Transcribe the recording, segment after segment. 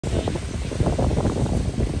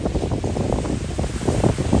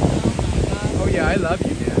I love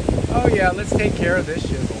you, man. Oh yeah, let's take care of this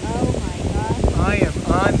shizzle. Oh my gosh. I am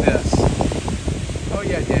on this. Oh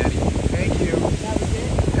yeah, Daddy. Thank you.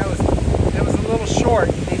 That was it? That was a little short.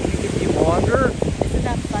 Maybe you could be longer. Isn't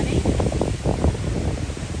that funny?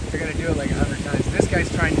 They're gonna do it like 100 times. This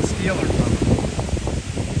guy's trying to steal her from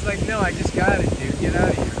him. He's like, no, I just got it, dude. Get out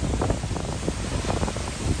of here.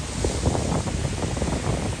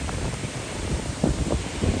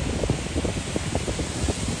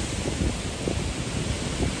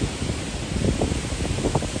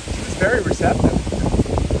 She was very receptive.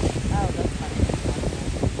 Oh, that's funny.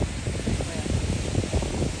 Where?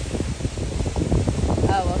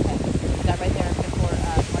 Oh, okay. Is that right there before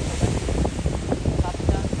Marshall went? Top of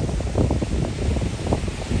done?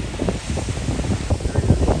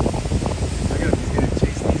 Look at him. He's going to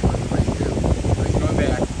chase these ones away too. Oh, he's going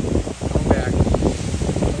back. Going back.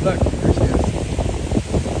 Oh, look. There she is.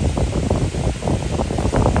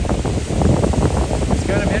 What's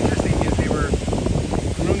kind of interesting is they were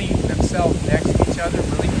grooming themselves next to each other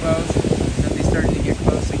really close. And then they started to get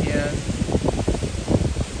close again.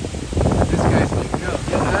 This guy's like, no,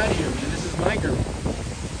 get out of here, man. This is my girl.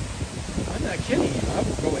 I'm not kidding you. I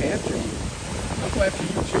will go after you. I'll go after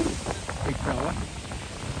you too, big fella.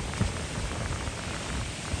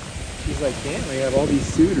 She's like, damn, we have all these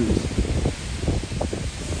suitors.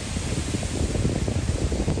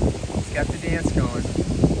 He's got the dance going.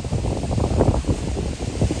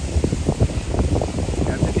 He's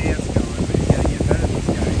got the dance going, but he's got to get better than these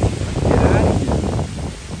guys. Get out of here.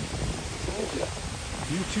 Told ya.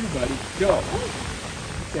 You too, buddy. Go.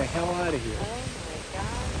 Get the hell out of here. Oh my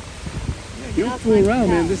god. Yeah, you don't fool around,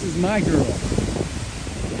 man. This is my girl.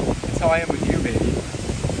 That's how I am with you, baby.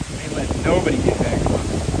 I ain't let nobody get back on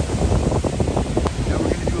me. Now we're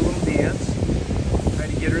going to do a little dance. Try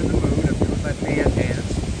to get her in the mood. I'm doing my fan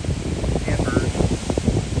dance. And bird.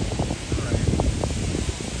 Alright.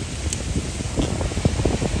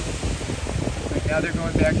 Right now they're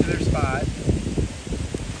going back to their spot.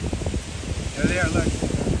 There they are, look.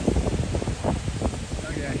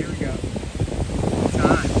 Oh yeah, here we go. It's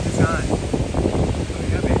on. It's on. Oh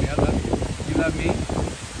yeah, baby, I love you. You love me?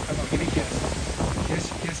 Come on, give me a kiss.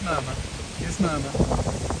 Kiss mama. Kiss mama.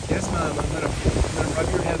 Kiss mama. I'm gonna rub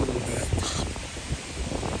your head a little bit.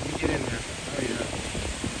 Let me get in there. Oh yeah.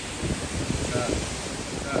 What's up?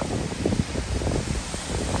 What's up?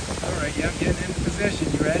 Alright, yeah, I'm getting into position.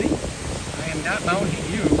 You ready? I am not mounting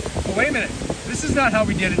you. Oh, wait a minute. This is not how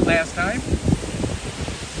we did it last time.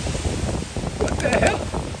 What the hell?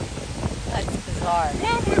 That's bizarre.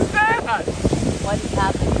 What was that? What is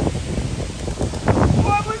happening?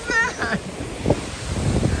 What was that?